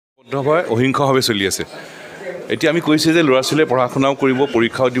বদ্ধভাৱে অহিংসভাৱে চলি আছে। এতিয়া আমি কৈছোঁ যে ল'ৰা ছোৱালীয়ে পঢ়া শুনাও কৰিব,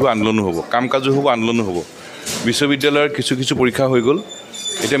 পৰীক্ষাও দিব, আন্দোলনো হ'ব, কাম কাজো হ'ব, আন্দোলনো হ'ব। বিশ্ববিদ্যালয়ৰ কিছু কিছু পৰীক্ষা হৈ গ'ল,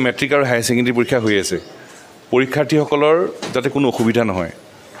 এতিয়া মেট্ৰিক আৰু হায়াৰ ছেকেণ্ডেৰী পৰীক্ষা হৈ আছে। পৰীক্ষাৰ্থীসকলৰ যাতে কোনো অসুবিধা নহয়,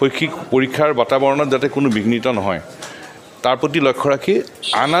 শৈক্ষিক পৰীক্ষাৰ বাতাবৰণত যাতে কোনো বিঘ্নিত নহয়, তাৰ প্ৰতি লক্ষ্য ৰাখি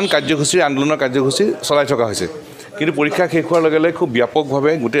আন কাৰ্যসূচী, আন্দোলনৰ কাৰ্যসূচী চলাই থকা হৈছে। কিন্তু পৰীক্ষা শেষ হোৱাৰ লগে লগে খুব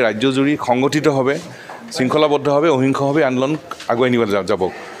ব্যাপকভাৱে গোটেই ৰাজ্যজুৰি সংগঠিতভাৱে, শৃংখলাবদ্ধভাৱে, অহিংসভাৱে আন্দোলন আগুৱাই নিব যাব।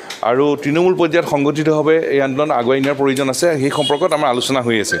 আৰু তৃণমূল পৰ্যায়ত সংগঠিতভাৱে এই আন্দোলন আগুৱাই নিয়াৰ প্ৰয়োজন আছে। সেই সম্পৰ্কত আমাৰ আলোচনা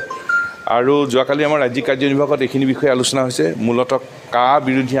হৈ আছে। আৰু যোৱাকালি আমাৰ ৰাজ্যিক কাৰ্যনিৰ্বাহকত এইখিনি বিষয়ে আলোচনা হৈছে। মূলতঃ কা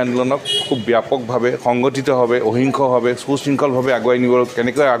বিৰোধী আন্দোলনক খুব ব্যাপকভাৱে, সংগঠিতভাৱে, অহিংসভাৱে, সুশৃংখলভাৱে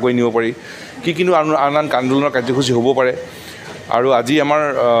কেনেকৈ আগুৱাই নিব পাৰি, কিনো আন আন্দোলনৰ কাৰ্যসূচী হ'ব পাৰে। আৰু আজি আমাৰ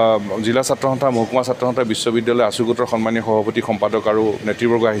জিলা ছাত্ৰ সন্থা, মহকুমা ছাত্ৰ সন্থা, বিশ্ববিদ্যালয় আছু গোটৰ সন্মানীয় সভাপতি, সম্পাদক আৰু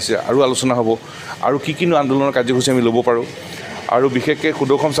নেতৃবৰ্গ আহিছে। আৰু আলোচনা হ'ব আৰু কিনো আন্দোলনৰ কাৰ্যসূচী আমি ল'ব পাৰোঁ। আৰু বিশেষকৈ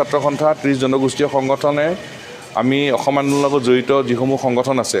সুদৰ্শন অসম ছাত্ৰ সন্থা, 30 জনগোষ্ঠীয় সংগঠনে আমি অসম আন্দোলনৰ লগত জড়িত যিসমূহ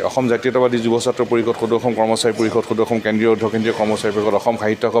সংগঠন আছে, অসম জাতীয়তাবাদী যুৱ ছাত্ৰ পৰিষদ, সুদৰ্শন অসম কৰ্মচাৰী পৰিষদ, সুদৰ্শন অসম কেন্দ্ৰীয় অৰ্ধকেন্দ্ৰীয় কৰ্মচাৰী পৰিষদ, অসম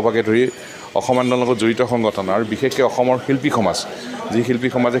সাহিত্য সভাকে ধৰি অসম আন্দোলনৰ লগত জড়িত সংগঠন আৰু বিশেষকৈ অসমৰ শিল্পী সমাজ, যি শিল্পী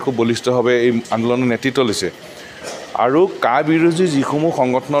সমাজে খুব বলিষ্ঠভাৱে এই আন্দোলনৰ নেতৃত্ব লৈছে। আৰু কা বিৰোধী যিসমূহ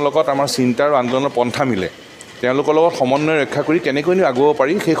সংগঠনৰ লগত আমাৰ চিন্তা আৰু আন্দোলনৰ পন্থা মিলে, তেওঁলোকৰ লগত সমন্বয় ৰক্ষা কৰি কেনেকৈনো আগুৱাব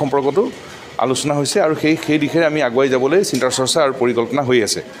পাৰি সেই সম্পৰ্কতো আলোচনা হৈছে। আৰু সেই দিশে আমি আগুৱাই যাবলৈ চিন্তা চৰ্চা আৰু পৰিকল্পনা হৈ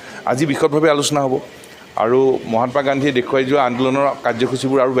আছে। আজি বিশদভাৱে আলোচনা হ'ব। আৰু মহাত্মা গান্ধীয়ে দেখুৱাই যোৱা আন্দোলনৰ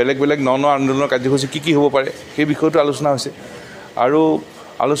কাৰ্যসূচীবোৰ আৰু বেলেগ বেলেগ আন্দোলনৰ কাৰ্যসূচী কি হ'ব পাৰে, সেই বিষয়টো আলোচনা হৈছে। আৰু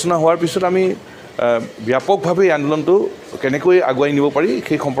আলোচনা হোৱাৰ পিছত আমি ব্যাপকভাৱে এই আন্দোলনটো কেনেকৈ আগুৱাই নিব পাৰি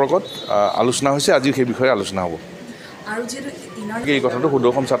সেই সম্পৰ্কত আলোচনা হৈছে। আজি সেই বিষয়ে আলোচনা হ'ব। আৰু এই কথাটো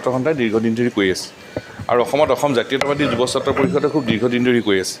সুদৰ্শন অসম ছাত্ৰ সন্থাই দীৰ্ঘদিন ধৰি কৈ আছে। আৰু অসমত অসম জাতীয়তাবাদী যুৱ ছাত্ৰ পৰিষদে খুব দীৰ্ঘদিন ধৰি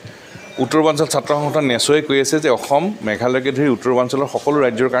কৈ আছে। উত্তৰ পূৰ্বাঞ্চল ছাত্ৰ সংস্থা নেচয়ে কৈ আছে যে অসম, মেঘালয়কে ধৰি উত্তৰ পূৰ্বাঞ্চলৰ সকলো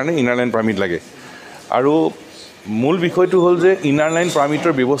ৰাজ্যৰ কাৰণে ইনাৰ লাইন পাৰ্মিট লাগে। আৰু মূল বিষয়টো হ'ল যে ইনাৰ লাইন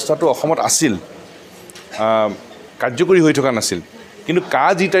পাৰ্মিটৰ ব্যৱস্থাটো অসমত আছিল, কাৰ্যকৰী হৈ থকা নাছিল। কিন্তু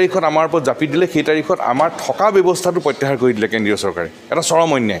যি তাৰিখত আমাৰ ওপৰত জাপি দিলে, সেই তাৰিখত আমাৰ থকা ব্যৱস্থাটো প্ৰত্যাহাৰ কৰি দিলে কেন্দ্ৰীয় চৰকাৰে। এটা চৰম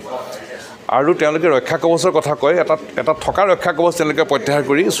অন্যায়। আৰু তেওঁলোকে ৰক্ষা কৱচৰ কথা কয়, এটা থকা ৰক্ষা কৱচ তেওঁলোকে প্ৰত্যাহাৰ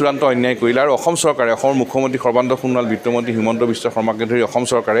কৰি চূড়ান্ত অন্যায় কৰিলে। আৰু অসম চৰকাৰে, অসমৰ মুখ্যমন্ত্ৰী সৰ্বানন্দ সোণোৱাল, বিত্তমন্ত্ৰী হিমন্ত বিশ্ব শৰ্মাকে ধৰি অসম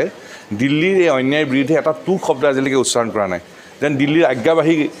চৰকাৰে দিল্লীৰ এই অন্যায়ৰ বিৰুদ্ধে এটা শব্দ আজিলৈকে উচ্চাৰণ কৰা নাই। যেন দিল্লীৰ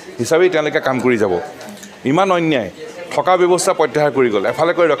আজ্ঞাবাহী হিচাপেই তেওঁলোকে কাম কৰি যাব। ইমান অন্যায়, থকা ব্যৱস্থা প্ৰত্যাহাৰ কৰি গ'ল।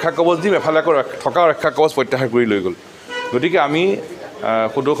 এফালে কৈ ৰক্ষা কৱচ দিম, এফালে আকৌ থকা ৰক্ষা কৱচ প্ৰত্যাহাৰ কৰি লৈ গ'ল। গতিকে আমি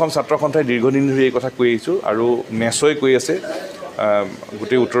সুদৰ্শন অসম ছাত্ৰ সন্থাই দীৰ্ঘদিন ধৰি এই কথা কৈ আহিছোঁ। আৰু নেচয়ে কৈ আছে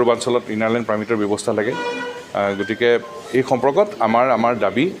গোটেই উত্তৰ পূৰ্বাঞ্চলত ইনাৰ লাইন পাৰ্মিটৰ ব্যৱস্থা লাগে। গতিকে এই সম্পৰ্কত আমাৰ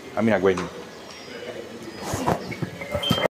দাবী আমি আগুৱাই নিম।